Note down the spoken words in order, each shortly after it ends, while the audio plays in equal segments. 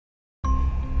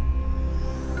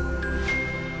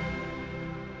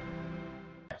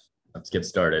Let's get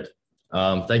started.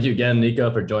 Thank you again,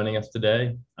 Nico, for joining us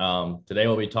today. Today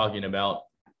we'll be talking about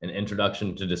an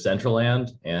introduction to Decentraland,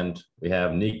 and we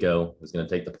have Nico who's going to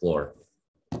take the floor.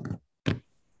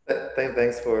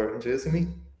 Thanks for introducing me.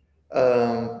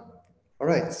 All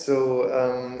right, so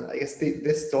I guess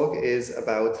this talk is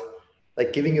about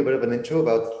giving you a bit of an intro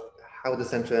about how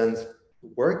Decentraland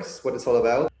works, what it's all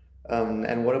about,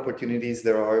 and what opportunities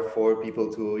there are for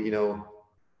people to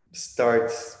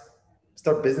start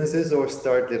businesses or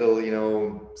start little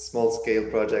small scale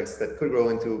projects that could grow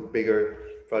into bigger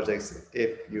projects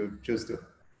if you choose to.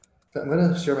 So I'm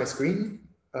gonna share my screen.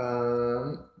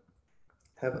 Have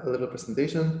a little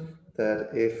presentation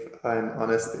that, if I'm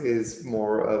honest, is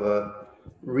more of a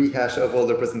rehash of all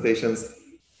the presentations.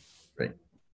 Great.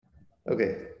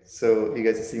 Okay, so you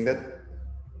guys are seeing that?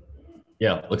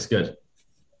 Yeah, looks good.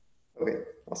 Okay,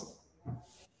 awesome.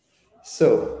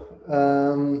 So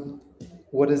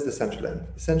what is Decentraland?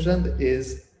 Decentraland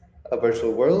is a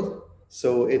virtual world.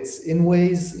 So it's in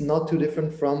ways not too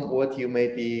different from what you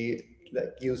may be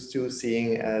used to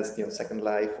seeing as Second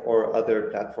Life or other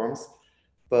platforms.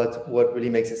 But what really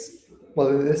makes it, well,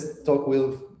 in this talk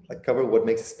we'll cover what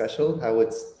makes it special, how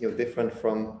it's different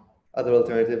from other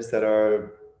alternatives that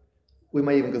are, we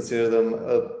might even consider them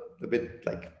a bit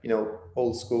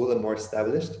old school and more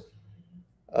established.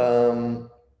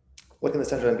 What can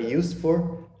Decentraland be used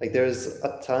for? There's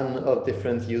a ton of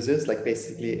different uses.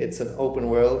 Basically it's an open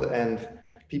world, and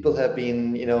people have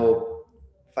been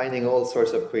finding all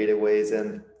sorts of creative ways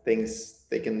and things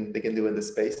they can do in this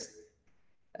space.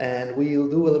 And we'll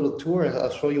do a little tour, and I'll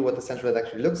show you what Decentraland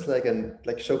actually looks like, and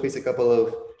showcase a couple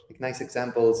of nice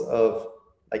examples of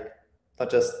not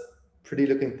just pretty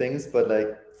looking things, but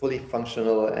fully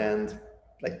functional and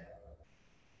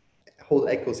whole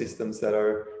ecosystems that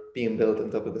are being built on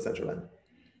top of Decentraland.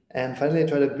 And finally, I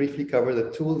try to briefly cover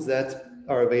the tools that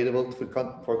are available for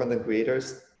content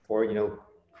creators for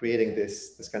creating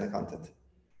this kind of content.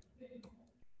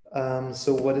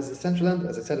 So what is Decentraland?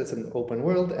 As I said, it's an open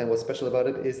world, and what's special about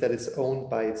it is that it's owned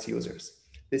by its users.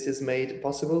 This is made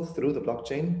possible through the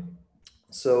blockchain.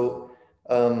 So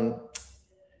I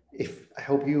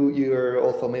hope you're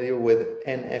all familiar with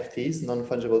NFTs,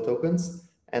 non-fungible tokens,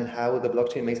 and how the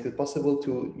blockchain makes it possible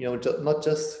to not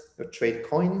just trade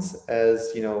coins,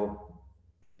 as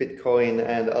Bitcoin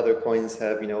and other coins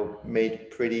have made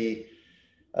pretty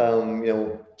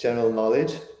general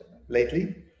knowledge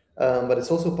lately. But it's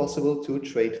also possible to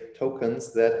trade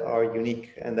tokens that are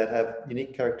unique and that have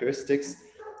unique characteristics,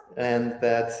 and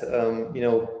that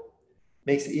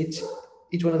makes each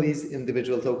one of these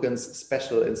individual tokens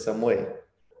special in some way.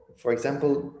 For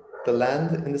example, the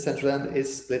land in Decentraland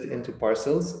is split into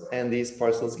parcels, and these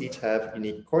parcels each have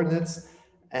unique coordinates.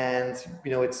 And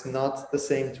it's not the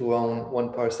same to own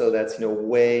one parcel that's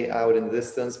way out in the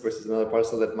distance versus another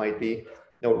parcel that might be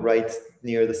right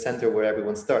near the center where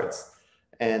everyone starts.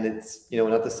 And it's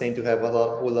not the same to have a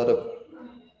whole lot of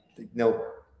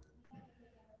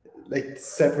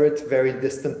separate, very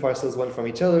distant parcels one from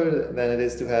each other than it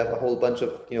is to have a whole bunch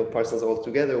of parcels all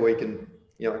together, where you can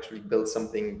actually build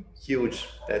something huge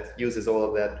that uses all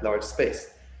of that large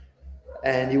space.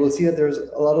 And you will see that there's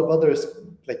a lot of other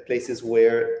places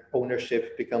where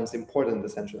ownership becomes important in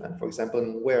Decentraland. For example,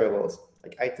 in wearables,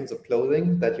 items of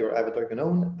clothing that your avatar can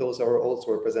own, those are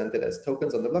also represented as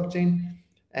tokens on the blockchain.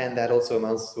 And that also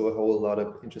amounts to a whole lot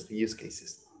of interesting use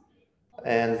cases.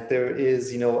 And there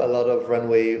is, a lot of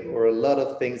runway, or a lot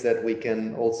of things that we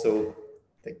can also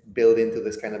build into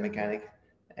this kind of mechanic.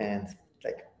 And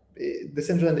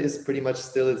Decentraland is pretty much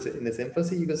still in its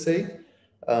infancy, you could say.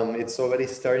 It's already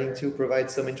starting to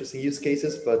provide some interesting use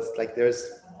cases, but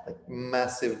there's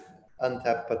massive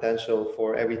untapped potential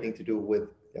for everything to do with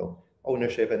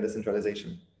ownership and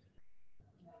decentralization.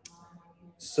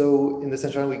 So in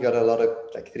Decentraland, we got a lot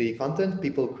of 3D content.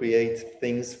 People create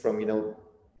things from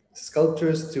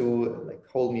sculptures to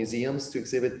whole museums to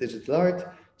exhibit digital art,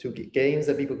 to games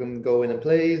that people can go in and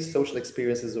play, social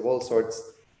experiences of all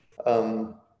sorts.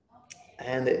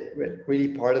 And really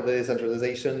part of the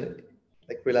decentralization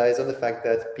relies on the fact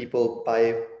that people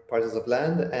buy parcels of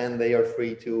land, and they are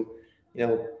free to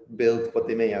build what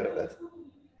they may out of that.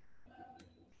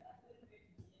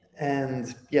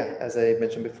 And yeah, as I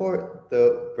mentioned before,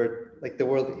 the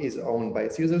world is owned by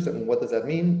its users. And what does that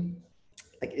mean?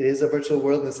 It is a virtual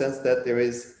world in the sense that there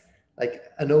is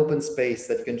an open space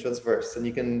that you can traverse, and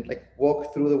you can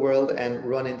walk through the world and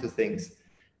run into things.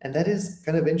 And that is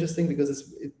kind of interesting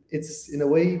because it's in a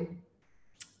way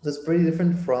that's pretty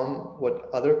different from what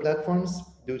other platforms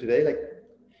do today.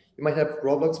 You might have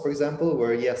Roblox, for example,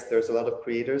 where yes, there's a lot of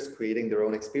creators creating their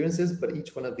own experiences, but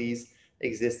each one of these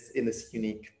exists in this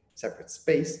unique separate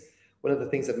space. one of the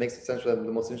things that makes Decentraland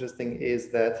the most interesting is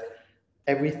that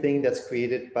everything that's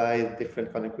created by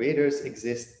different content creators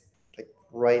exists like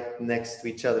right next to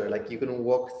each other. Like you can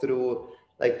walk through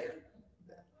like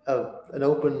an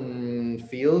open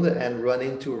field and run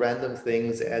into random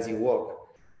things as you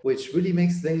walk, which really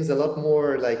makes things a lot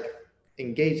more like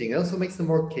engaging. It also makes them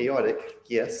more chaotic,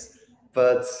 yes,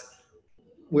 but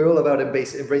we're all about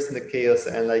embracing the chaos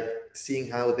and like seeing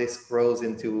how this grows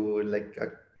into like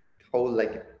a whole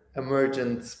like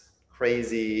emergent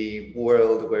crazy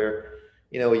world where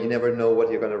you never know what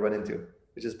you're going to run into,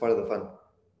 which is part of the fun.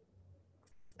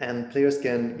 And players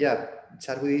can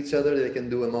chat with each other. They can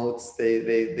do emotes.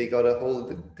 They got a whole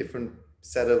different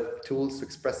set of tools to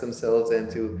express themselves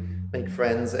and to make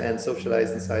friends and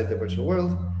socialize inside the virtual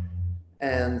world.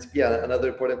 And another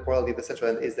important quality of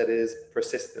Decentraland is that it is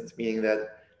persistent, meaning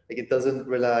that like it doesn't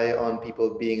rely on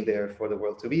people being there for the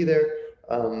world to be there.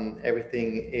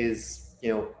 Everything is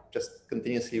just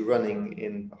continuously running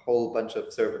in a whole bunch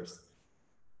of servers.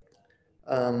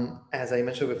 As I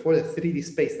mentioned before, the 3D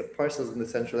space, the parcels in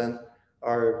Decentraland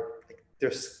they're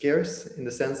scarce in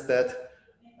the sense that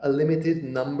a limited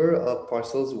number of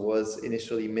parcels was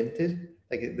initially minted.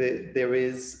 Like there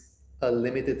is a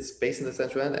limited space in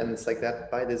Decentraland, and it's like that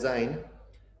by design,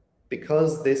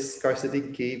 because this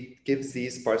scarcity gives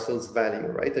these parcels value,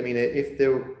 right? I mean, if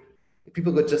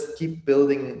people could just keep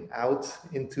building out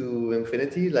into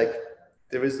infinity, like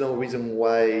there is no reason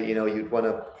why you'd want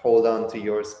to hold on to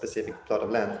your specific plot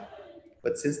of land.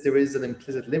 But since there is an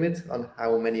implicit limit on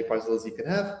how many parcels you can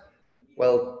have,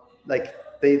 well, like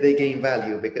they gain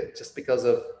value because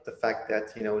of the fact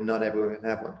that not everyone can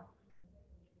have one.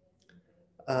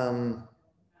 I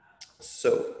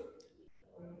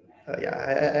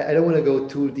don't want to go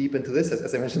too deep into this.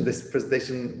 As I mentioned, this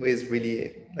presentation is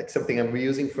really like something I'm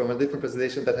reusing from a different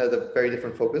presentation that had a very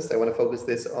different focus. I want to focus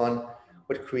this on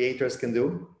what creators can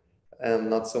do,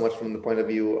 not so much from the point of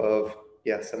view of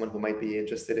someone who might be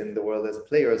interested in the world as a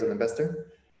player, as an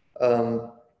investor.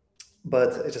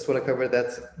 But I just want to cover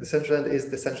that Decentraland is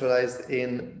decentralized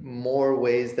in more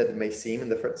ways than it may seem in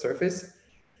the surface.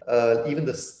 Even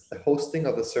the hosting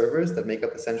of the servers that make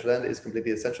up Decentraland is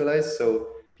completely decentralized. So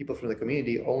people from the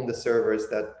community own the servers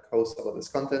that host all of this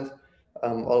content.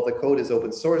 All of the code is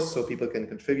open source, so people can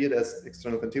contribute as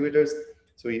external contributors.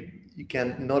 So you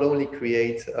can not only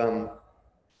create the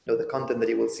content that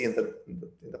you will see in the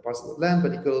parcel of land,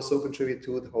 but you could also contribute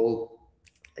to the whole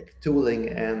like tooling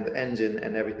and engine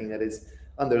and everything that is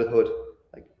under the hood,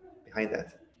 like behind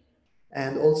that.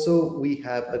 And also we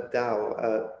have a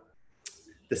DAO,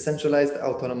 decentralized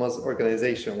autonomous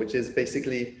organization, which is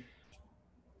basically,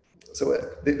 so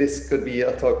this could be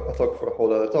a talk for a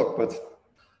whole other talk, but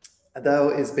a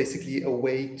DAO is basically a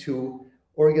way to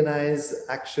organize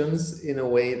actions in a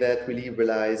way that really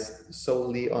relies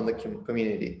solely on the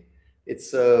community.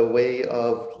 It's a way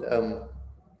of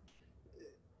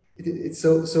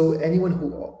so anyone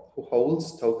who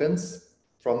holds tokens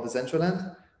from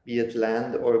Decentraland, be it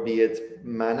land or be it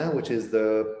mana, which is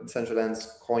the Decentraland's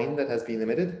coin that has been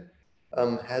emitted,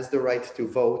 has the right to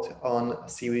vote on a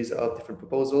series of different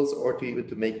proposals, or to even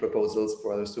to make proposals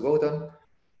for others to vote on.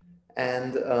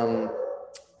 And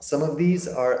some of these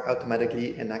are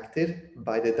automatically enacted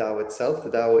by the DAO itself. The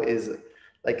DAO is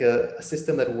like a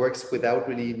system that works without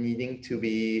really needing to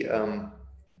be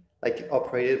like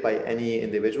operated by any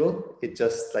individual. It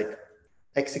just like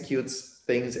executes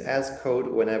things as code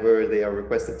whenever they are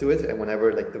requested to it, and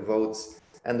whenever like the votes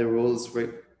and the rules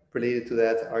related to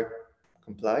that are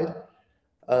complied.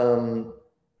 So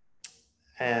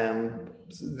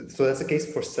that's the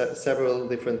case for several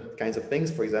different kinds of things.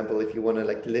 For example, if you want to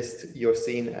like list your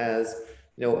scene as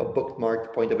a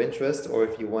bookmarked point of interest, or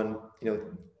if you want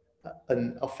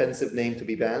an offensive name to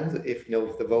be banned, if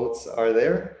if the votes are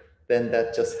there, then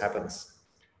that just happens.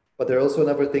 But there are also a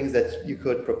number of things that you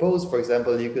could propose. For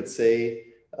example, you could say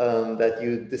that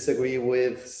you disagree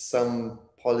with some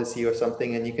policy or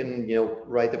something, and you can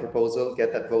write a proposal,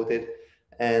 get that voted,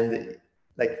 and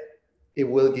like it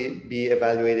will be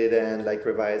evaluated and like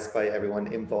revised by everyone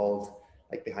involved,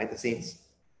 like behind the scenes.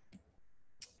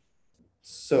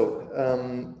 So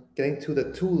getting to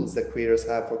the tools that creators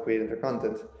have for creating their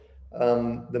content.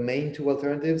 The main two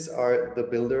alternatives are the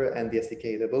Builder and the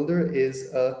SDK. The Builder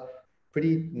is a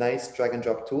pretty nice drag and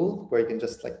drop tool where you can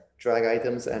just like drag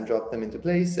items and drop them into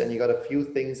place, and you got a few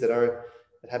things that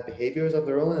have behaviors of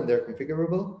their own and they're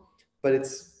configurable, but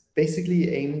it's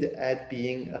basically aimed at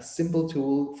being a simple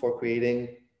tool for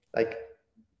creating like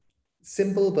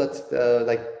simple but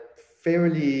like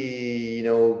fairly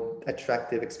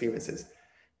attractive experiences.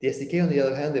 The SDK, on the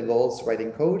other hand, involves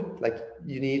writing code. Like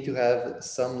you need to have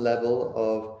some level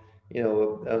of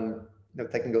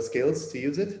technical skills to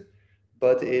use it,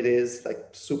 but it is like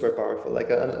super powerful. Like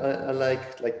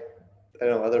unlike like I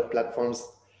don't know other platforms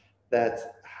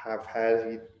that have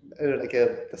had like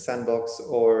the Sandbox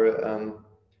or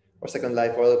Second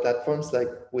Life or other platforms. Like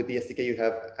with the SDK, you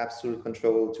have absolute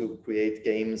control to create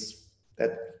games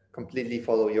that completely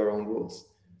follow your own rules.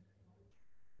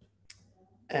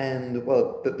 And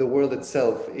well, the world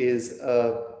itself is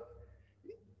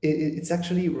it's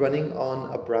actually running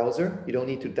on a browser. You don't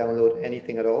need to download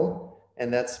anything at all,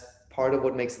 and that's part of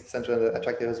what makes it Decentraland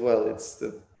attractive as well. It's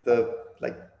the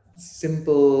like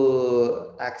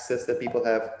simple access that people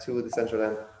have to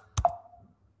Decentraland.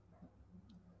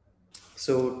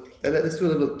 So let's do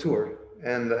a little tour,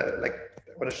 and like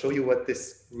I want to show you what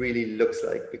this really looks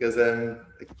like, because I'm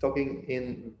like, talking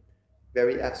in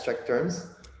very abstract terms,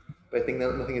 but I think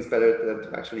nothing is better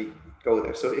than to actually go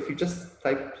there. So if you just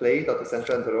type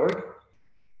play.decentraland.org,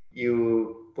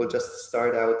 you will just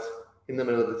start out in the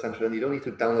middle of Decentraland. You don't need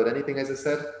to download anything, as I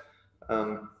said.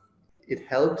 It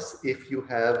helps if you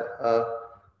have a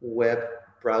web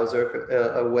browser,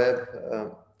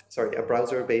 a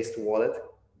browser-based wallet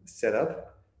set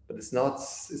up, but it's not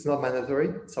mandatory.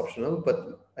 It's optional.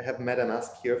 But I have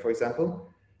MetaMask here, for example,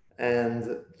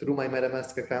 and through my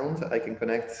MetaMask account, I can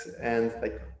connect and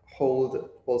like hold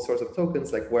all sorts of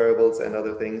tokens, like wearables and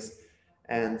other things.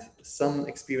 And some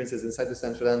experiences inside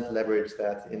Decentraland leverage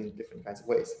that in different kinds of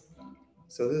ways.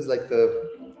 So this is like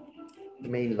the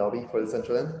main lobby for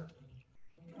Decentraland.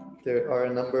 There are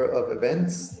a number of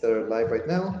events that are live right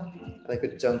now, and I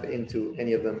could jump into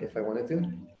any of them if I wanted to.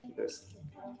 There's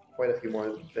quite a few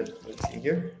more than we've seen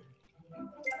here.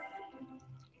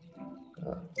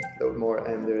 Load more,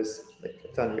 and there's like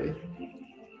a ton really.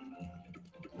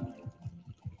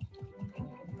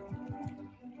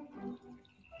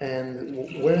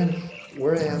 And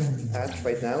where I am at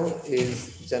right now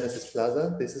is Genesis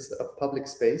Plaza. This is a public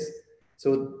space.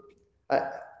 So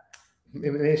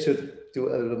maybe I should do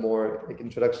a little more like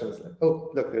introductions. Oh,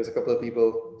 look, there's a couple of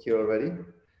people here already.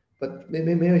 But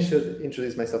maybe I should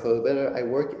introduce myself a little better. I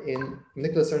work in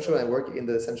Nicholas Earnshaw. I work in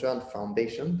the Decentraland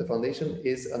Foundation. The foundation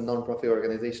is a non-profit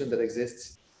organization that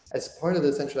exists as part of the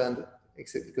Decentraland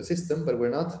ecosystem, but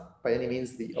we're not by any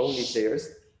means the only players.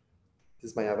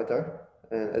 This is my avatar.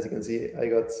 And as you can see, I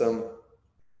got some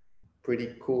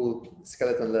pretty cool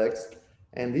skeleton legs.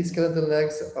 And these skeleton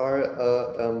legs are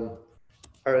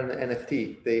an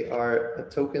NFT. They are a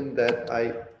token that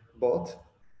I bought.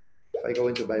 If I go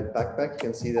into my backpack, you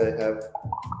can see that I have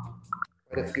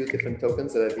quite a few different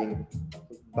tokens that I've been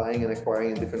buying and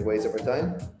acquiring in different ways over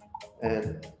time,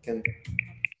 and can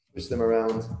switch them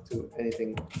around to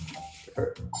anything you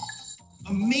prefer.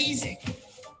 Amazing.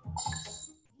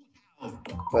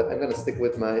 But I'm gonna stick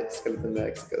with my skeleton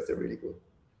legs because they're really cool.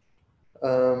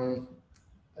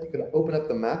 I can open up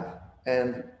the map,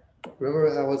 and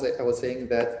remember how I was saying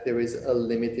that there is a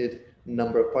limited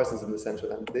number of parcels in the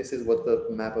Decentraland. This is what the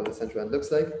map of the Decentraland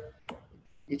looks like.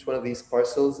 Each one of these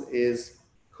parcels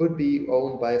could be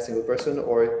owned by a single person,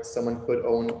 or someone could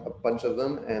own a bunch of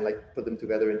them and like put them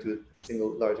together into a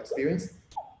single large experience.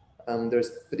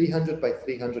 There's 300 by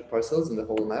 300 parcels in the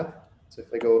whole map. So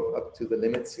if I go up to the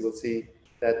limits, you will see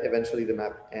that eventually the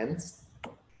map ends.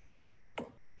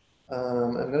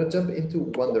 I'm going to jump into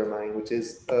Wonder Mine, which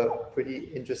is a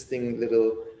pretty interesting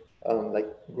little like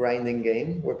grinding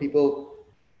game where people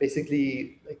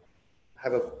basically like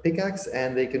have a pickaxe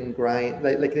and they can grind,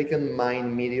 like they can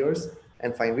mine meteors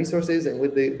and find resources, and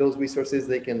with those resources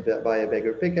they can buy a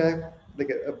bigger pickaxe, like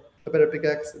a better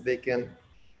pickaxe. They can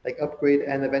like upgrade,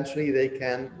 and eventually they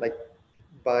can like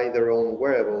buy their own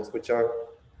wearables, which are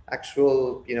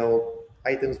actual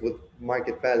items with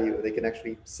market value. They can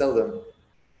actually sell them.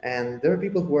 And there are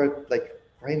people who are like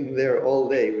grinding there all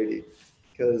day, really,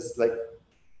 because like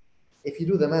if you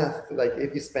do the math, like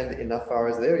if you spend enough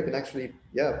hours there, you can actually,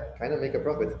 kind of make a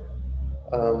profit.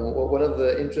 One of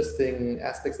the interesting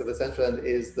aspects of Decentraland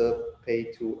is the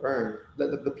play to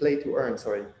earn,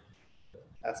 sorry,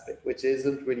 aspect, which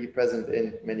isn't really present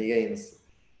in many games.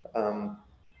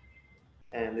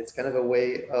 And it's kind of a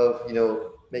way of,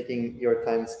 making your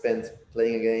time spent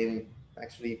playing a game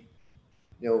actually,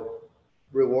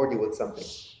 reward you with something.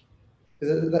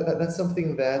 That's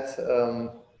something that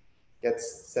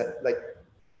gets set, like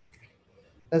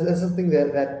that's something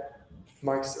that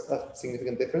marks a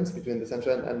significant difference between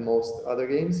Decentraland and most other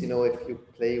games. If you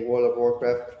play World of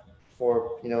Warcraft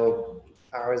for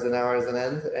hours and hours on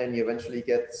end, and you eventually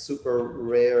get super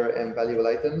rare and valuable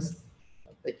items,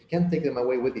 like you can't take them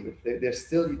away with you. They're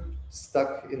still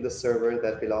stuck in the server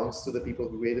that belongs to the people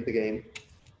who created the game,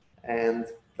 and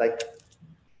like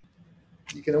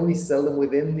you can only sell them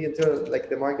within the internal, like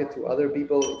the market, to other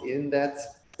people in that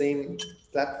same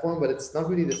platform, but it's not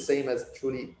really the same as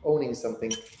truly owning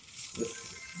something.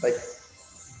 Like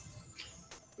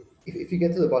if you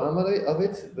get to the bottom of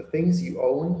it, the things you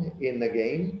own in the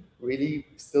game really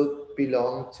still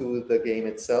belong to the game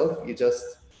itself.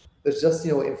 There's just,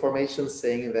 information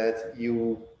saying that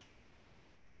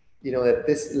that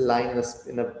this line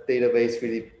in a database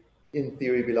really, in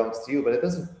theory, belongs to you, but it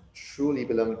doesn't truly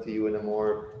belong to you in a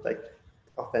more like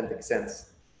authentic sense.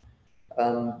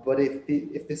 But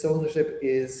if this ownership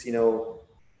is,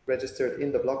 registered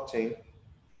in the blockchain,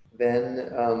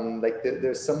 then like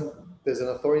there's an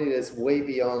authority that's way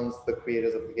beyond the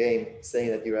creators of the game saying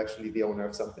that you're actually the owner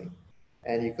of something,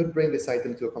 and you could bring this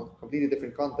item to a completely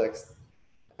different context,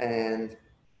 and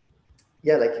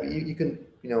yeah, like you can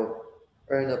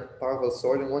earn a powerful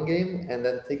sword in one game and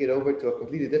then take it over to a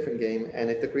completely different game, and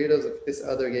if the creators of this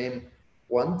other game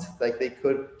want, like they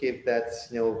could give that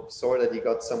sword that you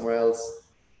got somewhere else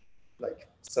like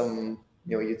some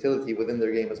utility within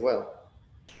their game as well.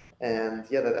 And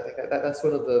yeah, that's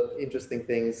one of the interesting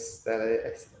things that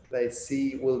I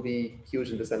see will be huge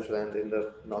in Decentraland in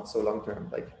the not so long term,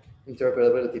 like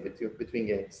interoperability between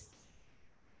games.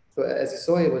 So as you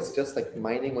saw, it was just like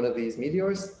mining one of these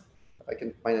meteors. I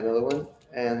can mine another one,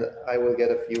 and I will get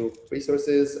a few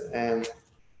resources. And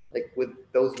like with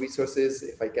those resources,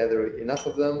 if I gather enough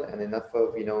of them and enough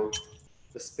of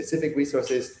the specific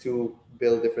resources to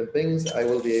build different things, I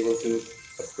will be able to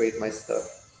upgrade my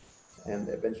stuff and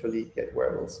eventually get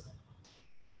wearables.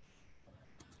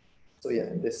 So yeah,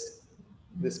 this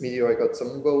meteor, I got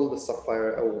some gold, a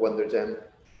sapphire, a wonder gem,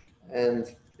 and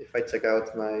if I check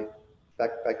out my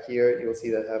backpack here, you'll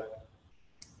see that I have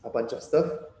a bunch of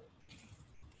stuff,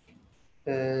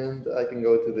 and I can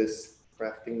go to this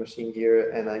crafting machine here,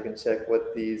 and I can check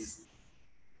what these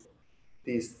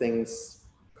things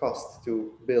cost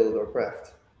to build or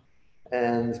craft.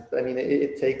 And I mean,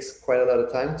 it takes quite a lot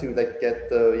of time to like get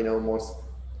the more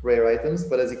rare items,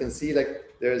 but as you can see,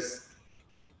 like there's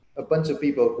a bunch of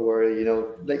people who are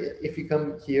like if you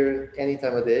come here any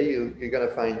time of day, you're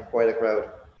gonna find quite a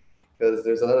crowd, because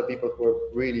there's a lot of people who are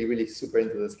really super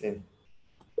into this game.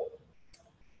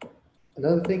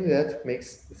 Another thing that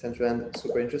makes Decentraland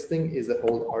super interesting is the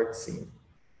whole art scene.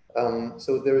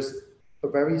 So there's a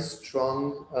very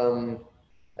strong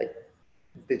like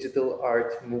digital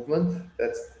art movement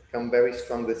that's become very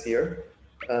strong this year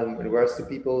in regards to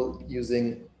people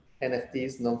using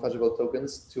NFTs, non-fungible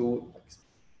tokens,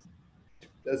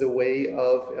 as a way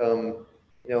of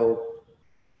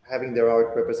having their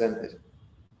art represented.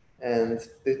 And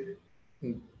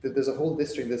there's a whole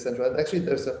district in Decentraland. Actually,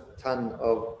 there's a ton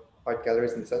of art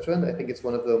galleries in Decentraland. I think it's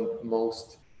one of the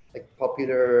most like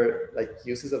popular like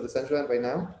uses of Decentraland right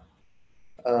now.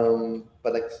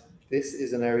 But like this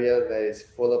is an area that is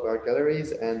full of art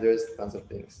galleries, and there's tons of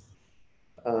things.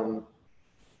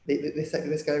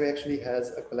 This gallery actually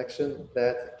has a collection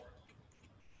that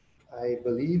I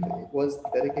believe it was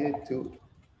dedicated to.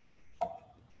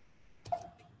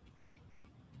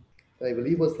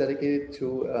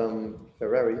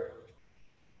 Ferrari.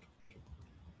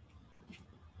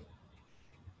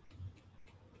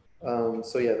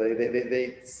 So yeah,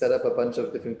 they set up a bunch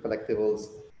of different collectibles,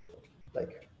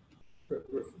 like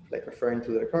referring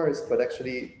to their cars, but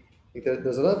actually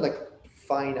there's a lot of like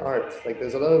fine art. Like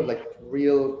there's a lot of like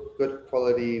real good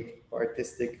quality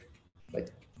artistic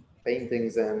like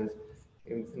paintings and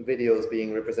videos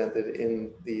being represented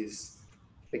in these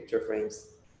picture frames.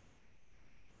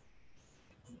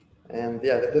 And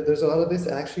yeah, there's a lot of this.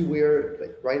 And actually, we're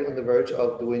like right on the verge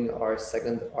of doing our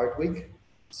second art week.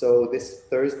 So this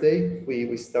Thursday,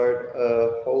 we start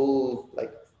a whole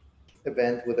like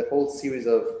event with a whole series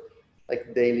of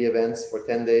like daily events for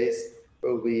 10 days.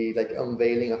 We'll be like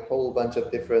unveiling a whole bunch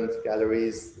of different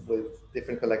galleries with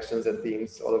different collections and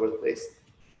themes all over the place.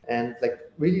 And like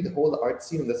really the whole art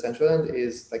scene in the Decentraland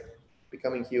is like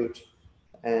becoming huge.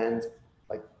 And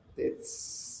like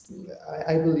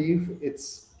I believe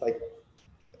it's like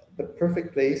the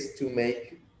perfect place to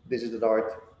make digital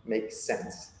art make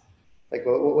sense. Like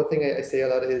one thing I say a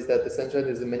lot is that the Decentraland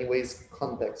is in many ways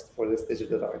context for this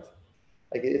digital art.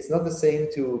 Like it's not the same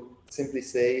to simply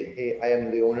say, hey, I am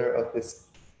the owner of this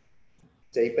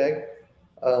JPEG,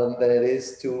 than it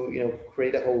is to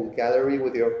create a whole gallery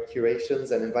with your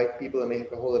curations and invite people and make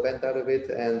a whole event out of it,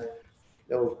 and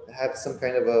have some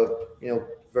kind of a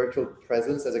virtual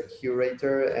presence as a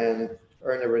curator and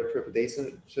earn a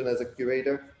reputation as a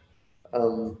curator.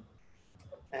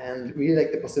 And really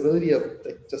like the possibility of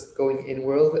like just going in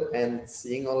world and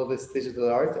seeing all of this digital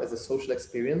art as a social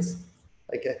experience.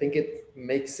 Like I think it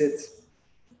makes it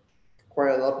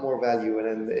acquire a lot more value,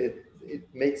 and it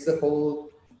makes the whole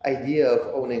idea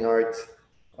of owning art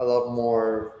a lot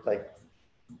more like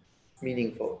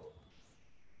meaningful.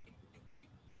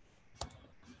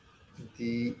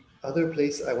 The other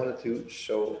place I wanted to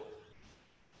show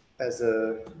as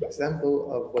an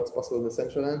example of what's possible in the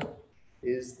Decentraland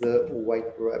is the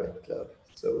White Rabbit Club.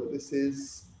 So this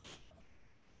is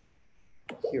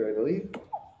here, I believe.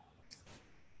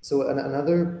 So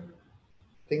another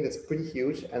thing that's pretty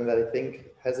huge and that I think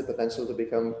has the potential to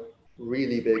become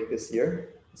really big this year,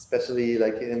 especially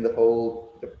like in the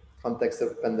whole context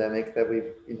of pandemic that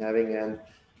we've been having, and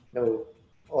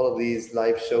all of these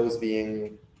live shows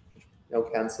being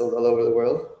canceled all over the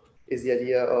world, is the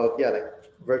idea of like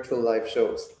virtual live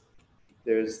shows.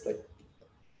 There's like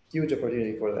huge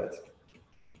opportunity for that,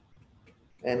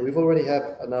 and we've already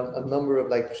have a number of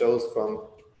live shows from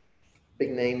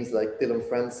big names like Dylan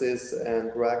Francis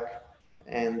and Rack,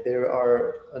 and there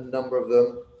are a number of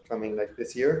them coming like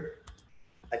this year.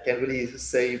 I can't really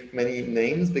say many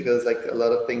names because like a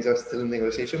lot of things are still in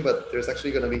negotiation, but there's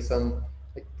actually going to be some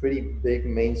like pretty big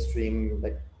mainstream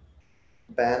like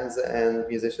bands and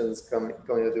musicians going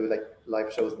to do like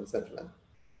live shows in the Decentraland.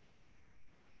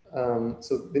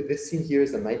 So this scene here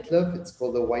is a nightclub. It's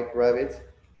called the White Rabbit.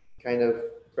 Kind of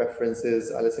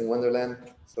references Alice in Wonderland.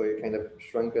 So you're kind of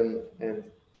shrunken and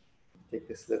take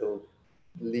this little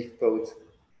leaf boat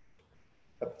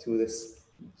up to this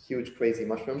huge crazy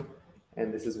mushroom.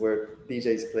 And this is where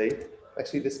DJs play.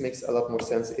 Actually, this makes a lot more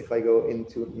sense if I go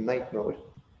into night mode.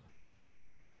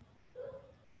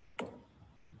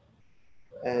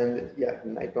 And yeah,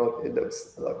 in night mode, it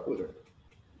looks a lot cooler.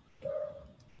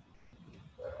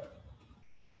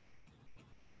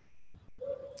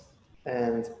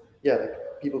 And yeah, like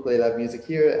people play live music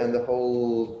here, and the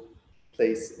whole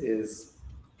place is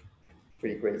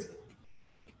pretty crazy.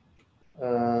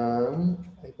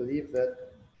 I believe that,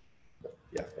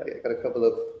 yeah, I got a couple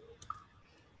of.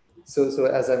 So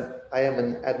as I am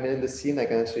an admin in the scene, I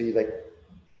can actually like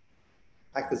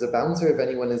act as a bouncer. If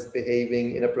anyone is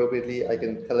behaving inappropriately, I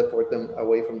can teleport them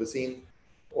away from the scene,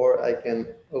 or I can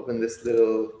open this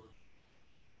little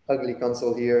ugly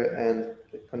console here and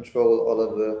control all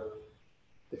of the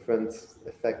different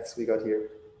effects we got here.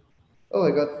 Oh,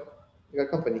 I got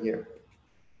company here.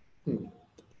 And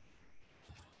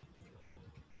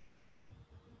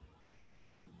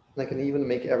I can even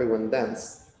make everyone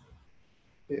dance.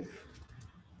 And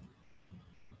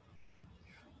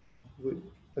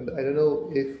I don't know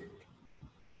if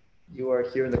you are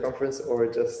here in the conference or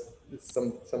just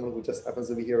someone who just happens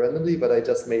to be here randomly, but I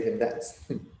just made him dance.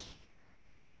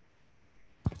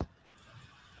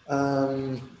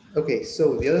 Okay,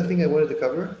 so the other thing I wanted to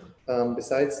cover,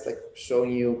 besides like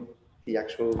showing you the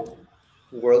actual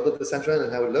world of the Decentraland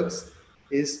and how it looks,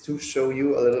 is to show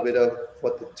you a little bit of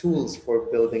what the tools for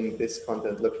building this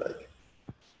content look like.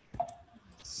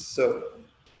 So,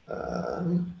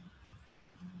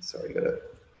 sorry,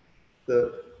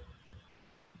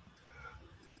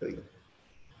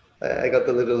 I got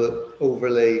the little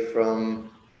overlay from,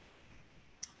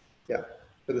 yeah,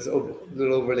 this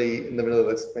little overlay in the middle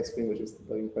of my screen, which is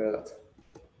loading quite a lot.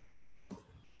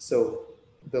 So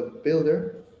the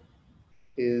builder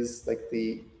is like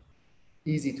the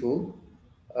easy tool,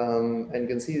 and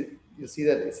you'll see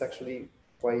that it's actually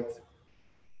quite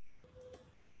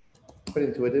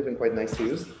intuitive and quite nice to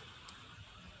use.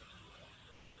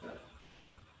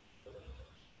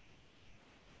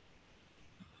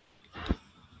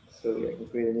 So yeah, I can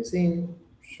create a new scene.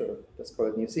 Sure, let's call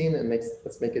it new scene, and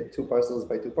let's make it 2 parcels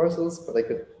by 2 parcels, but I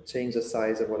could change the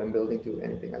size of what I'm building to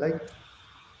anything I like.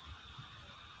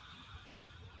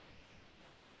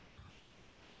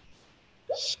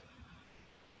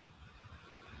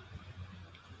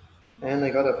 And I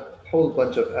got a whole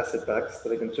bunch of asset packs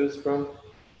that I can choose from.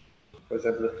 For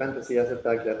example, the fantasy asset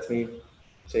pack lets me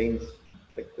change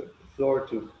like the floor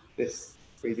to this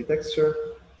crazy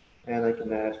texture, and I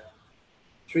can add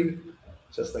tree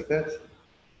just like that.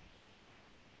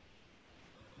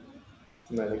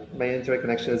 My internet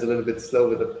connection is a little bit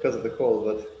slow because of the call,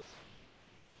 but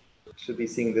should be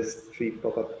seeing this tree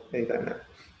pop up anytime now.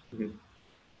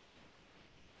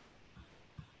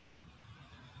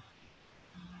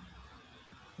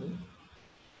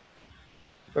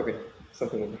 Okay,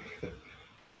 something,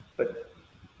 but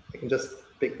I can just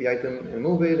pick the item and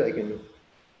move it. I can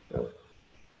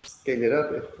scale it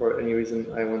up if for any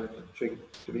reason I want the tree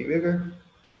to be bigger.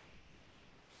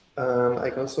 I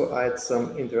can also add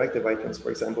some interactive items. For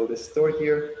example, this door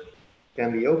here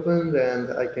can be opened,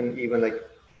 and I can even like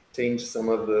change some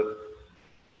of the,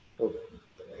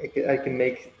 I can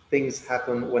make things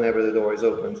happen whenever the door is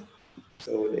opened.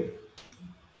 So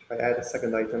I add a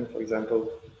second item, for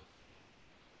example,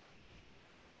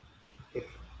 if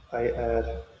I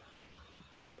add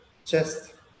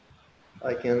chest,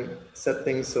 I can set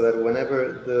things so that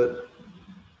whenever the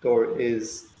door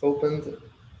is opened,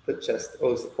 the chest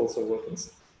also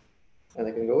opens. And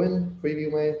I can go in,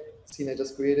 preview my scene I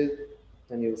just created,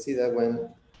 and you'll see that when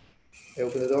I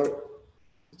open the door,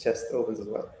 the chest opens as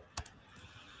well.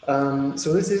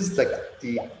 So this is like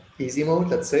the easy mode,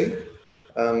 let's say.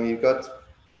 You've got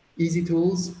easy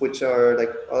tools, which are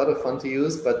like a lot of fun to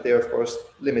use, but they're of course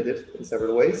limited in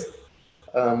several ways.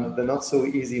 The not so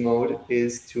easy mode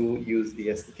is to use the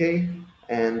SDK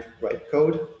and write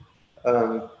code.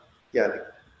 Yeah, the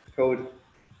code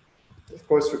of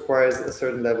course requires a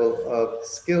certain level of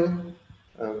skill.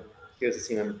 Here's a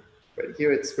scene I'm right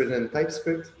here. It's written in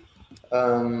TypeScript.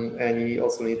 And you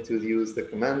also need to use the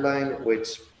command line,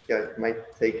 which might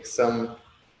take some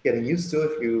getting used to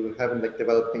if you haven't like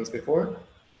developed things before.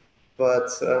 But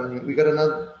we got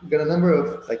a number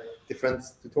of like different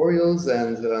tutorials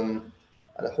and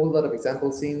a whole lot of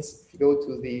example scenes. If you go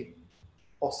to the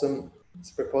awesome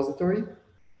repository,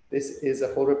 this is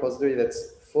a whole repository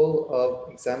that's full of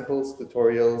examples,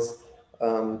 tutorials,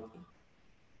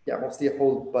 mostly a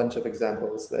whole bunch of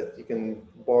examples that you can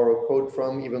borrow code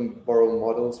from, even borrow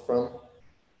models from.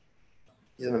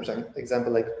 Here's an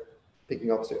example like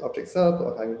picking objects up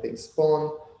or having things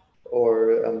spawn,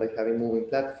 or like having moving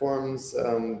platforms,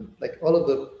 like all of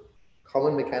the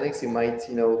common mechanics you might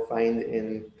find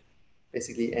in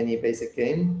basically any basic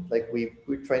game. Like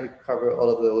we're trying to cover all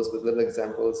of those with little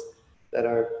examples that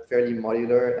are fairly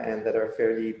modular and that are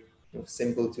fairly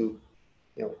simple to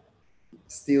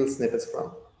steal snippets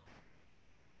from.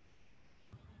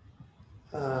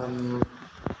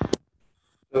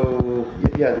 So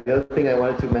yeah, the other thing I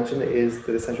wanted to mention is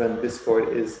the Decentraland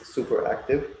Discord is super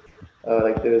active.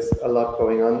 Like there's a lot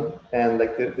going on, and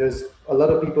like there's a lot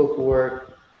of people who are,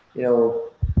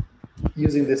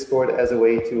 using Discord as a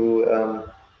way to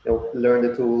learn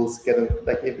the tools,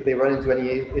 like if they run into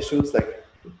any issues, like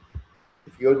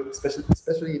if you go,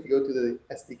 especially if you go to the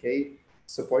SDK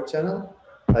support channel,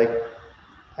 like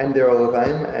I'm there all the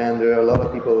time, and there are a lot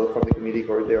of people from the community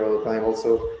who are there all the time,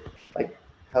 also like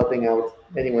helping out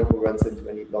anyone who runs into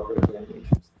any blockers or any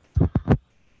issues.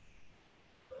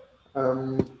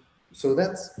 So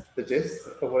that's the gist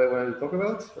of what I wanted to talk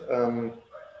about. I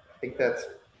think that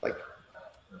like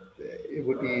it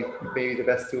would be maybe the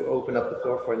best to open up the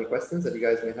floor for any questions that you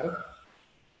guys may have.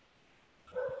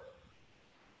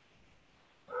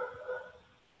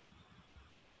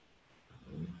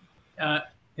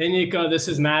 Hey Nico, this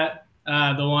is Matt,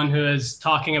 the one who is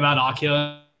talking about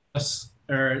Oculus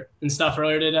and stuff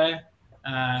earlier today.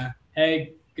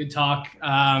 Hey, good talk.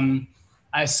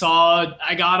 I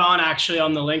got on actually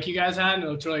on the link you guys had, and it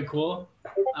looked really cool.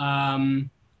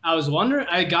 I was wondering,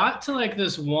 I got to like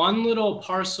this one little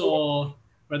parcel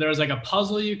where there was like a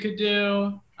puzzle you could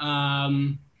do.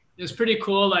 It was pretty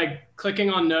cool, like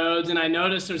clicking on nodes, and I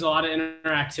noticed there's a lot of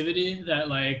interactivity that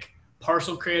like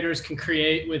parcel creators can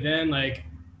create within, like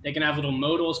they can have little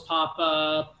modals pop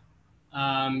up.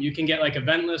 You can get like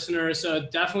event listeners. So it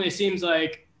definitely seems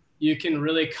like you can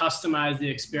really customize the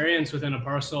experience within a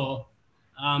parcel.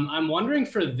 I'm wondering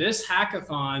for this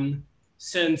hackathon,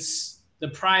 since the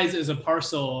prize is a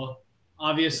parcel,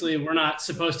 obviously we're not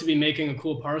supposed to be making a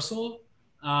cool parcel,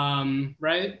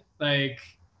 right? Like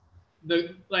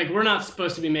we're not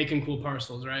supposed to be making cool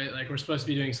parcels, right? Like we're supposed to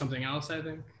be doing something else, I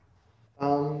think.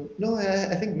 No,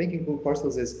 I think making cool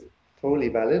parcels is totally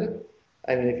valid.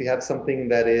 I mean, if you have something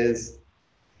that is,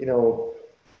 an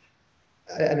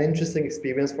interesting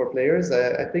experience for players,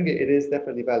 I think it is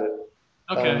definitely valid.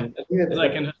 Okay.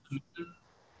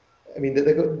 I mean,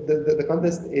 the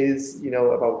contest is,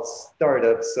 about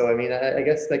startups. So, I mean, I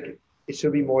guess like it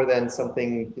should be more than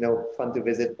something, fun to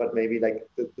visit, but maybe like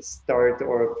the start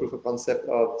or a proof of concept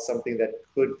of something that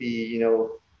could be,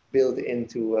 built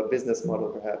into a business model,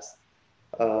 perhaps.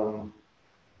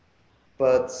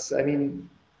 But I mean,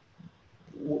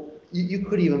 you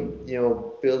could even,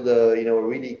 build a,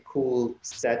 really cool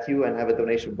statue and have a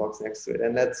donation box next to it.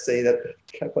 And let's say that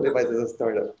qualifies as a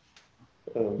startup.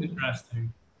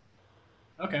 Interesting.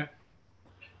 Okay.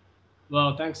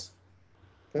 Well, thanks.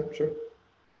 Yeah, sure.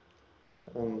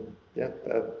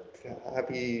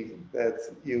 Happy that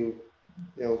you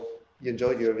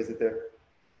enjoyed your visit there.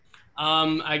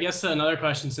 I guess another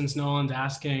question, since Nolan's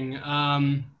asking,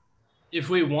 if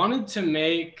we wanted to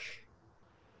make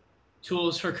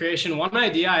tools for creation, one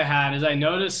idea I had is I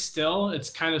noticed still it's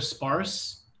kind of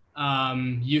sparse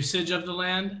usage of the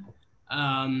land.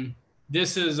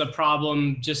 This is a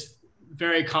problem just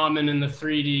very common in the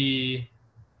 3D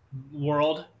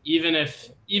world, even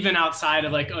outside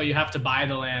of like, oh, you have to buy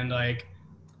the land. Like,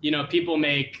 people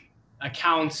make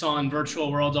accounts on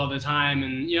virtual worlds all the time,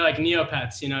 and like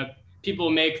Neopets, people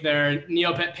make their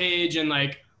Neopet page and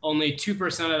like only 2%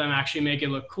 of them actually make it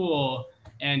look cool.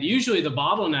 And usually the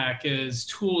bottleneck is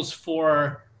tools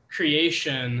for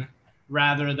creation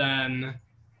rather than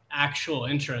actual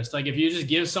interest. Like if you just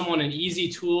give someone an easy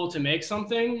tool to make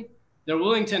something, they're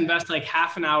willing to invest like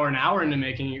half an hour into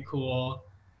making it cool,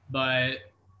 but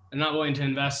they're not willing to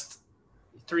invest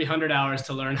 300 hours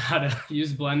to learn how to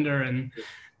use Blender and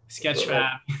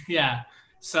Sketchfab. Yeah.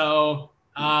 So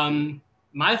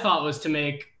my thought was to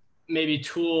make maybe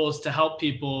tools to help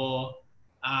people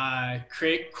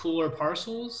create cooler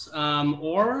parcels.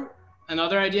 Or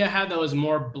another idea I had that was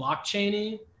more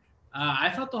blockchainy. I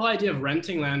thought the whole idea of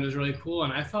renting land was really cool.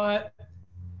 And I thought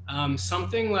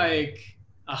something like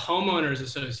a homeowners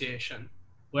association,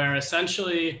 where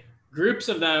essentially groups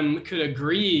of them could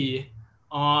agree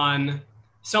on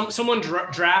someone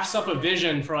drafts up a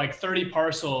vision for like 30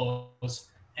 parcels,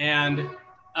 and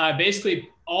basically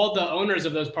all the owners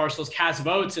of those parcels cast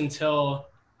votes until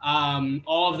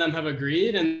all of them have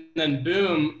agreed, and then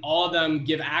boom, all of them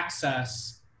give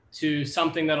access to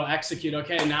something that'll execute.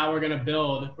 Okay, now we're going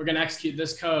to execute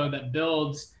this code that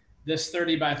builds this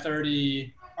 30 by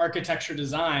 30 architecture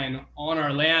design on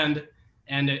our land,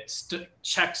 and it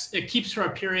keeps for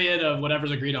a period of whatever's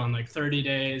agreed on, like 30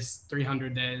 days,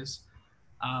 300 days.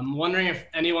 Wondering if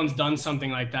anyone's done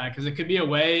something like that, because it could be a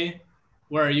way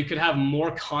where you could have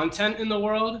more content in the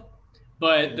world,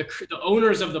 but the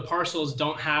owners of the parcels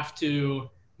don't have to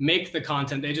make the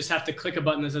content. They just have to click a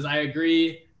button that says, I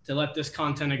agree to let this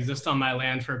content exist on my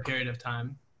land for a period of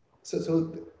time.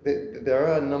 So there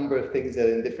are a number of things that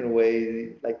in different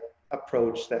ways like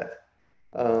approach that.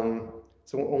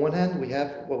 So on one hand, we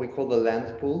have what we call the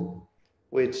land pool,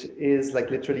 which is like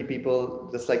literally people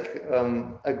just like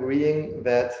agreeing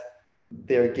that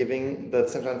they're giving the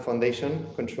Decentraland Foundation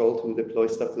control to deploy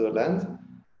stuff to the land.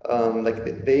 Like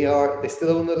they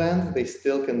still own the land, they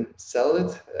still can sell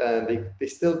it, and they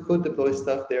still could deploy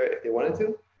stuff there if they wanted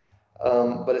to.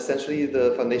 But essentially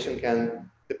the foundation can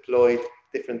deploy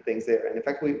different things there. And in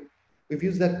fact, we've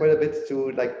used that quite a bit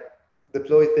to like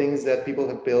deploy things that people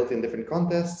have built in different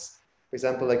contests. For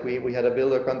example, like we had a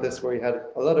builder contest where we had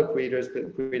a lot of creators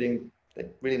creating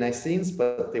like really nice scenes,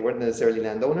 but they weren't necessarily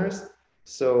landowners.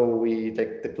 So we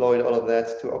like deployed all of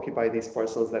that to occupy these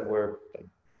parcels that were like,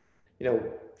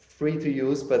 free to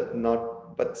use, but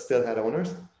still had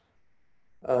owners.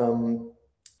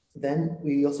 Then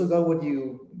we also got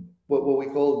what we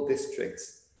call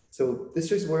districts. So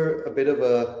districts were a bit of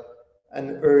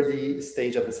an early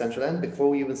stage of Decentraland. Before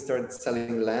we even started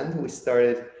selling land, we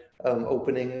started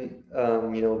opening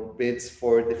bids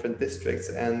for different districts,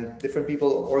 and different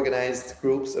people organized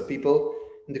groups of people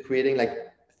into creating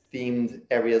like themed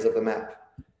areas of the map.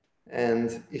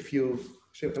 And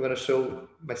I'm going to show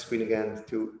my screen again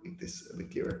to make this a bit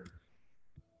clearer.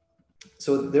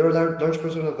 So there are large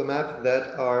portions of the map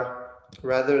that are,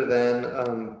 rather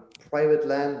than private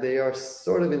land, they are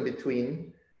sort of in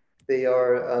between. They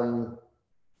are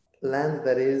land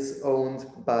that is owned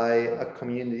by a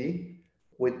community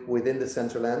within the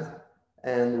Decentraland,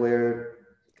 and where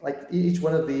like each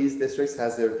one of these districts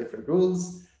has their different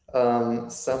rules.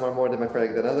 Some are more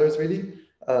democratic than others, really,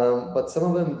 but some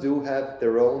of them do have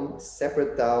their own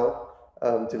separate DAO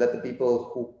to let the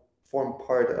people who form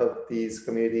part of these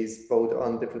communities vote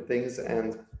on different things.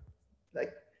 And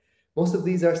like most of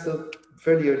these are still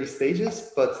fairly early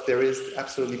stages, but there is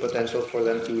absolutely potential for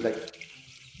them to like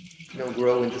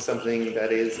grow into something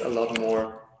that is a lot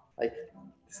more like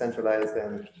decentralized.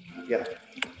 And yeah,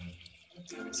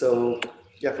 so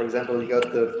yeah, for example, you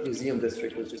got the museum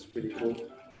district, which is pretty cool,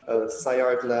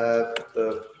 Sci-Art Lab,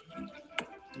 the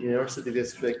university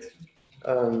district.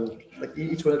 Like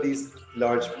each one of these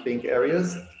large pink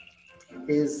areas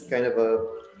is kind of a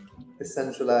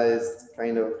decentralized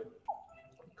kind of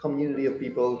community of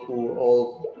people who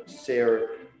all share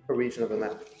a region of the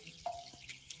map.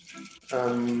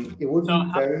 It would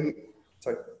be very,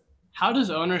 sorry. How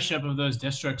does ownership of those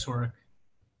districts work?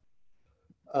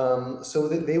 So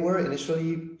they were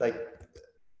initially like,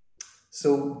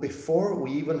 so before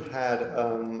we even had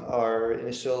our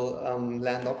initial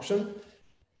land auction,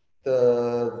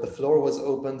 the floor was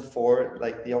opened for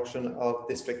like the auction of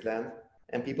district land,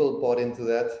 and people bought into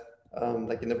that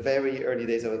like in the very early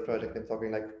days of the project. I'm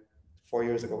talking like 4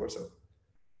 years ago or so.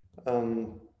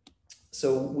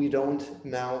 So we don't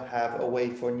now have a way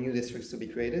for new districts to be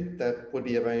created. That would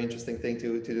be a very interesting thing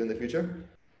to do in the future.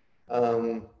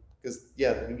 Because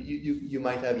yeah, you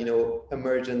might have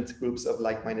emergent groups of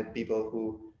like-minded people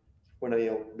who want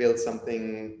to build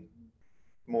something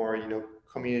more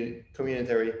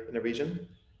communitary in the region.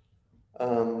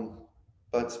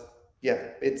 But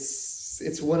yeah,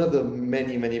 it's one of the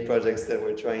many projects that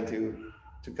we're trying to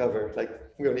cover. Like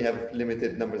we only have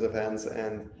limited numbers of hands,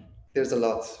 and there's a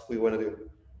lot we want to do.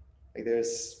 Like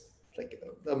there's like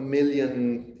a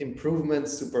million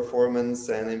improvements to performance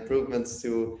and improvements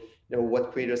to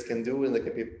what creators can do and the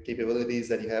capabilities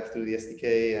that you have through the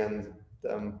SDK, and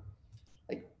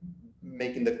like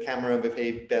making the camera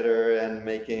behave better and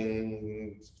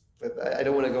making. But I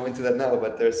don't want to go into that now.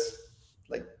 But there's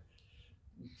like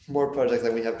more projects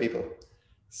than we have people,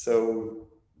 so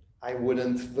I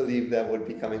wouldn't believe that would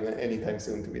be coming anytime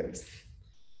soon, to be honest.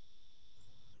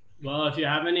 Well, if you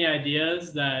have any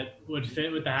ideas that would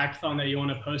fit with the hackathon that you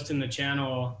want to post in the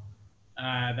channel,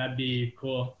 that'd be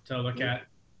cool to look at.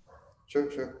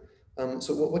 Sure.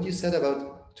 So what you said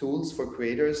about tools for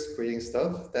creators creating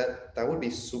stuff, that would be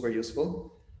super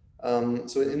useful.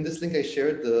 So in this link I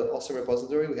shared, the awesome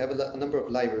repository, we have a number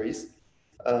of libraries.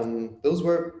 Those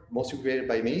were mostly created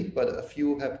by me, but a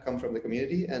few have come from the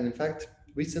community. And in fact,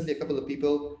 recently a couple of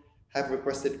people have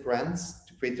requested grants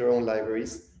to create their own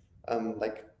libraries,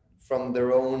 like from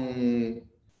their own.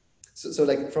 So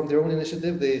like from their own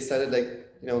initiative, they decided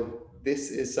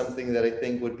this is something that I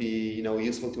think would be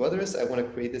useful to others. I want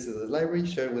to create this as a library,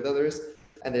 share it with others,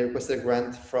 and they requested a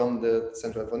grant from the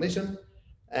Decentraland Foundation.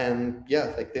 And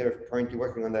yeah, like they're currently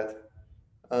working on that.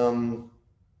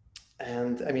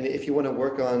 And I mean, if you want to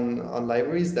work on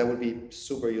libraries, that would be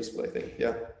super useful, I think.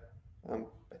 Yeah,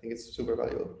 I think it's super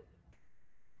valuable.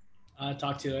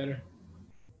 Talk to you later.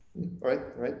 All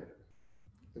right.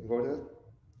 Looking forward to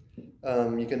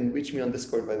that. You can reach me on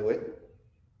Discord, by the way.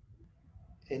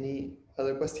 Any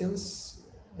other questions?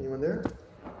 Anyone there?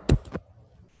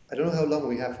 I don't know how long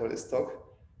we have for this talk.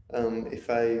 If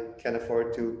I can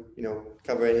afford to,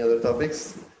 cover any other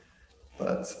topics,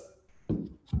 but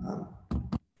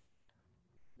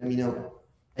let me know.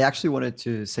 I actually wanted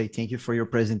to say thank you for your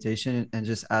presentation and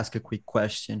just ask a quick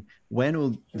question. When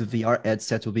will the VR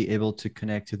headset will be able to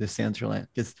connect to the Decentraland?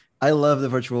 Because I love the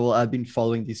virtual world. I've been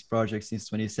following these projects since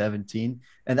 2017.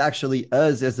 And actually,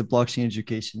 us as the Blockchain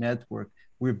Education Network,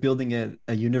 we're building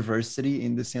a university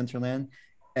in the Decentraland.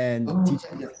 And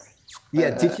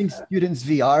teaching students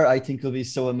VR, I think will be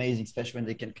so amazing, especially when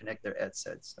they can connect their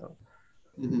headsets. So.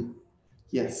 Mm-hmm.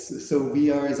 Yes, so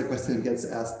VR is a question that gets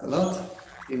asked a lot.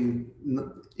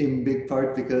 In big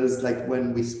part because like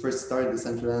when we first started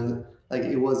Decentraland, like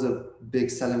it was a big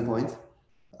selling point,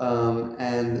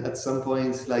 and at some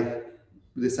point like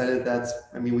we decided that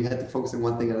we had to focus on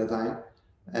one thing at a time,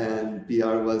 and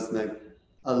VR was like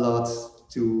a lot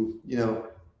to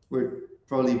we're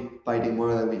probably biting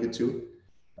more than we could chew,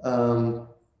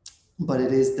 but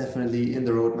it is definitely in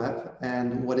the roadmap.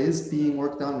 And what is being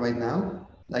worked on right now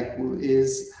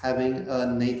is having a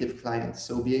native client.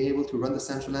 So being able to run the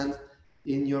Decentraland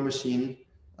in your machine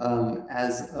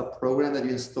as a program that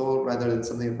you install rather than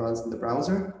something that runs in the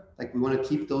browser. Like we want to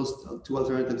keep those two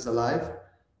alternatives alive,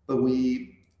 but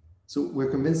we're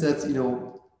convinced that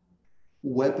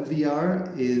web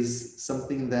VR is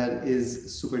something that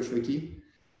is super tricky.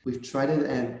 We've tried it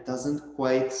and it doesn't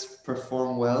quite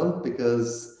perform well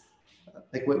because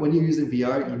like when you're using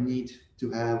VR, you need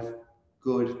to have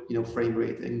good frame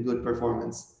rate and good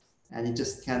performance, and you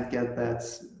just can't get that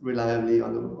reliably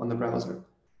on the browser.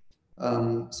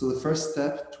 So the first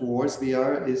step towards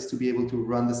VR is to be able to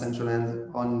run the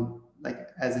Decentraland on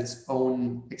as its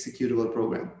own executable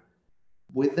program.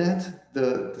 With that,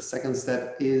 the second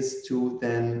step is to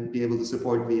then be able to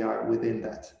support VR within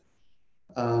that.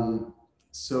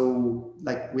 So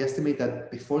we estimate that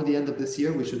before the end of this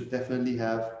year, we should definitely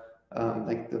have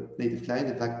the native client.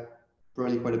 In fact,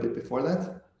 probably quite a bit before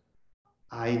that.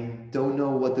 I don't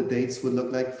know what the dates would look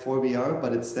like for VR,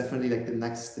 but it's definitely the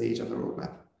next stage on the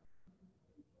roadmap.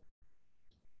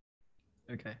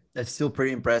 Okay, that's still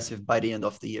pretty impressive by the end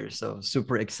of the year. So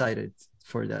super excited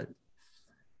for that.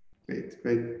 Great.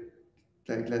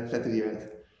 Glad to hear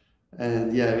it.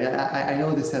 And I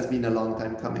know this has been a long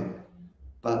time coming,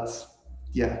 but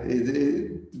yeah,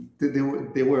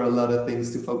 there were a lot of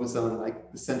things to focus on,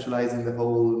 like decentralizing the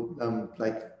whole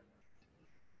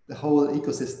the whole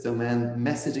ecosystem and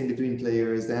messaging between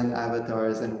players and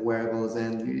avatars and wearables,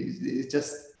 and it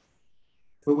just.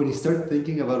 But when you start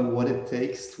thinking about what it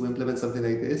takes to implement something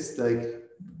like this,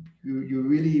 you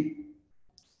really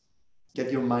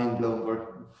get your mind blown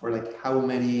for how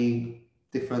many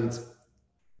different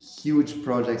huge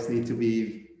projects need to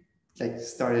be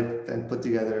started and put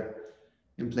together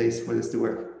in place for this to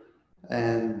work.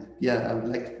 And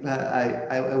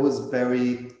I was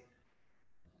very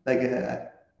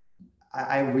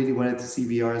I really wanted to see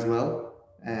VR as well,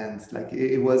 and like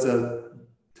it was a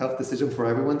tough decision for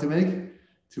everyone to make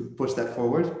to push that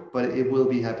forward, but it will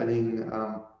be happening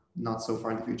not so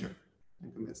far in the future.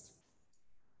 I'm convinced.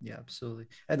 Yeah, absolutely.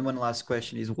 And one last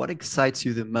question is, what excites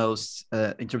you the most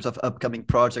in terms of upcoming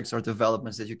projects or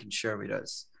developments that you can share with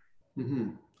us?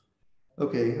 Mm-hmm.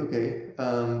 Okay.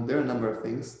 There are a number of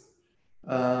things.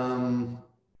 Um,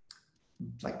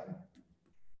 like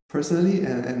personally,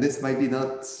 and this might be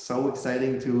not so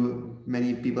exciting to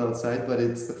many people outside, but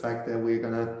it's the fact that we're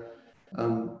gonna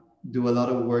do a lot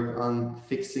of work on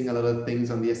fixing a lot of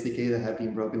things on the SDK that have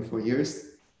been broken for years.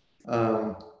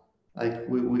 Um, like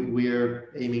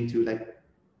we're aiming to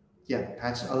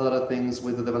patch a lot of things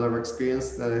with the developer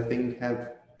experience that I think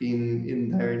have been in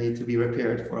there, need to be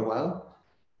repaired for a while.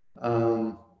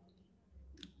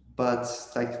 But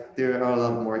like there are a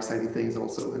lot more exciting things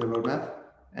also in the roadmap,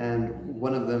 and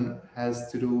one of them has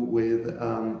to do with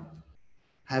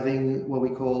having what we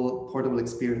call portable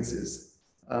experiences.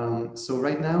 So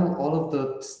right now, all of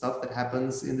the stuff that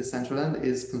happens in Decentraland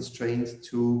is constrained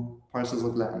to parcels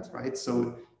of land, right?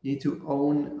 So you need to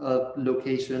own a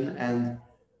location and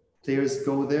players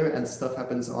go there and stuff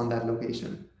happens on that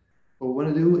location. What we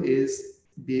want to do is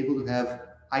be able to have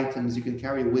items you can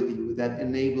carry with you that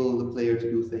enable the player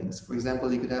to do things. For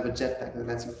example, you could have a jetpack that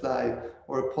lets you fly,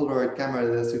 or a Polaroid camera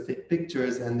that lets you take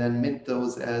pictures and then mint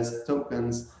those as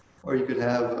tokens, or you could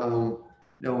have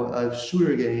a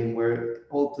shooter game where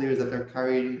all players that are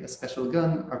carrying a special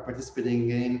gun are participating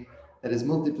in a game that is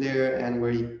multiplayer and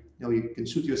where you can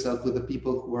shoot yourself with the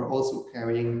people who are also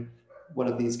carrying one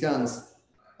of these guns.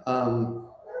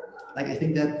 I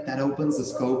think that opens the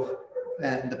scope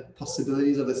and the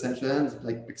possibilities of the Decentraland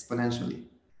like exponentially.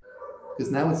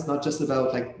 Because now it's not just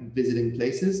about like visiting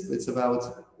places, but it's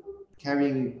about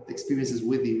carrying experiences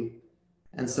with you.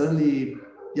 And suddenly,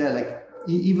 yeah, like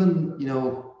even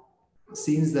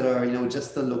scenes that are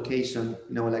just a location,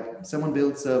 like someone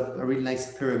builds a really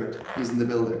nice pyramid using the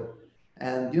builder,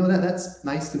 and that's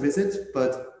nice to visit,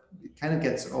 but it kind of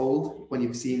gets old when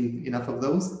you've seen enough of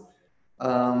those.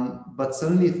 But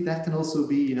suddenly, if that can also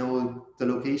be, the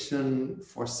location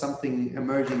for something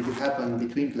emerging to happen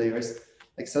between players,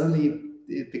 like suddenly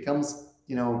it becomes,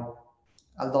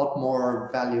 a lot more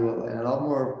valuable and a lot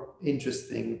more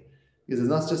interesting, because it's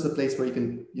not just a place where you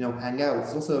can, hang out.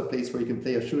 It's also a place where you can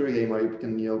play a shooter game, or you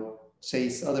can,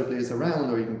 chase other players around,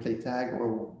 or you can play tag or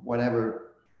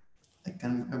whatever that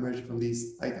can emerge from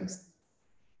these items.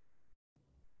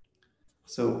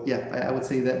 So yeah, I would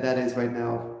say that is right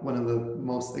now one of the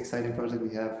most exciting projects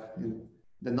we have in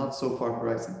the not so far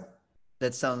horizon.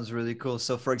 That sounds really cool.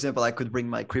 So for example, I could bring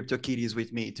my CryptoKitties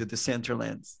with me to the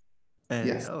Decentraland. And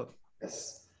Yes.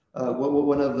 Yes.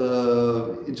 One of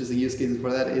the interesting use cases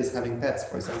for that is having pets,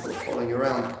 for example, following you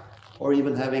around, or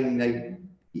even having like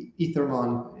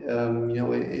Ethermon,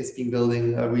 it's been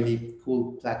building a really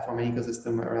cool platform and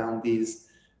ecosystem around these,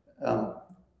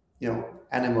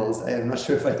 animals. I am not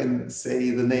sure if I can say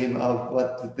the name of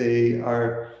what they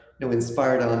are,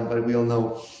 inspired on, but we all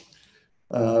know.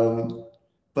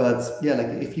 But yeah,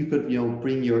 like if you could,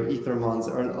 bring your Ethermons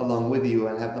along with you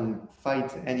and have them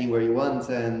fight anywhere you want,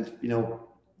 and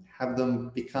have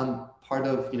them become part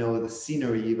of, the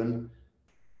scenery even.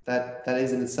 That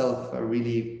is in itself a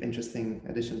really interesting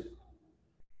addition.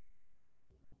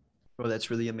 well,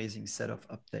 that's really amazing set of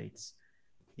updates.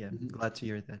 Yeah, glad to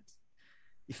hear that.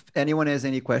 If anyone has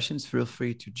any questions, feel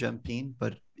free to jump in.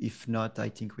 But if not, I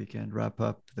think we can wrap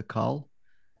up the call.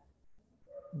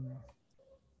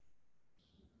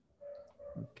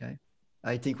 Okay.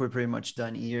 I think we're pretty much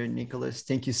done here, Nicholas.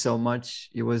 Thank you so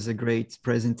much. It was a great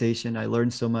presentation. I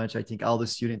learned so much. I think all the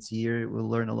students here will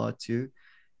learn a lot too.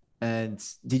 And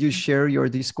did you share your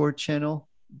Discord channel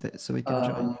so we can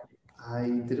join? I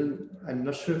didn't. I'm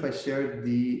not sure if I shared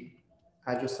the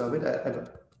address of it. I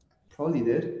probably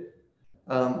did.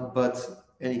 But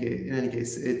in any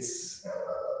case, it's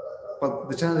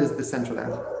the channel is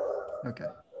Decentraland. Okay.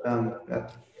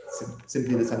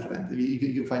 Simply Decentraland. You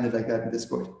can find it like that in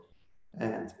Discord.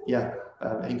 And yeah,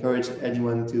 I encourage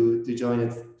anyone to join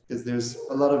it, because there's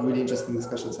a lot of really interesting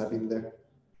discussions happening there.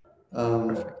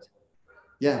 Perfect.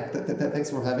 Yeah, thanks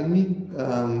for having me.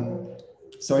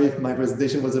 Sorry if my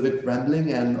presentation was a bit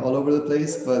rambling and all over the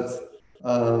place, but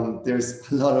there's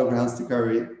a lot of grounds to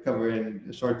cover in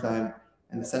a short time,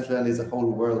 and Decentraland is a whole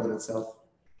world in itself.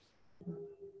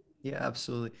 Yeah,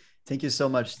 absolutely. Thank you so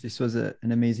much. This was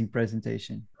an amazing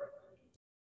presentation.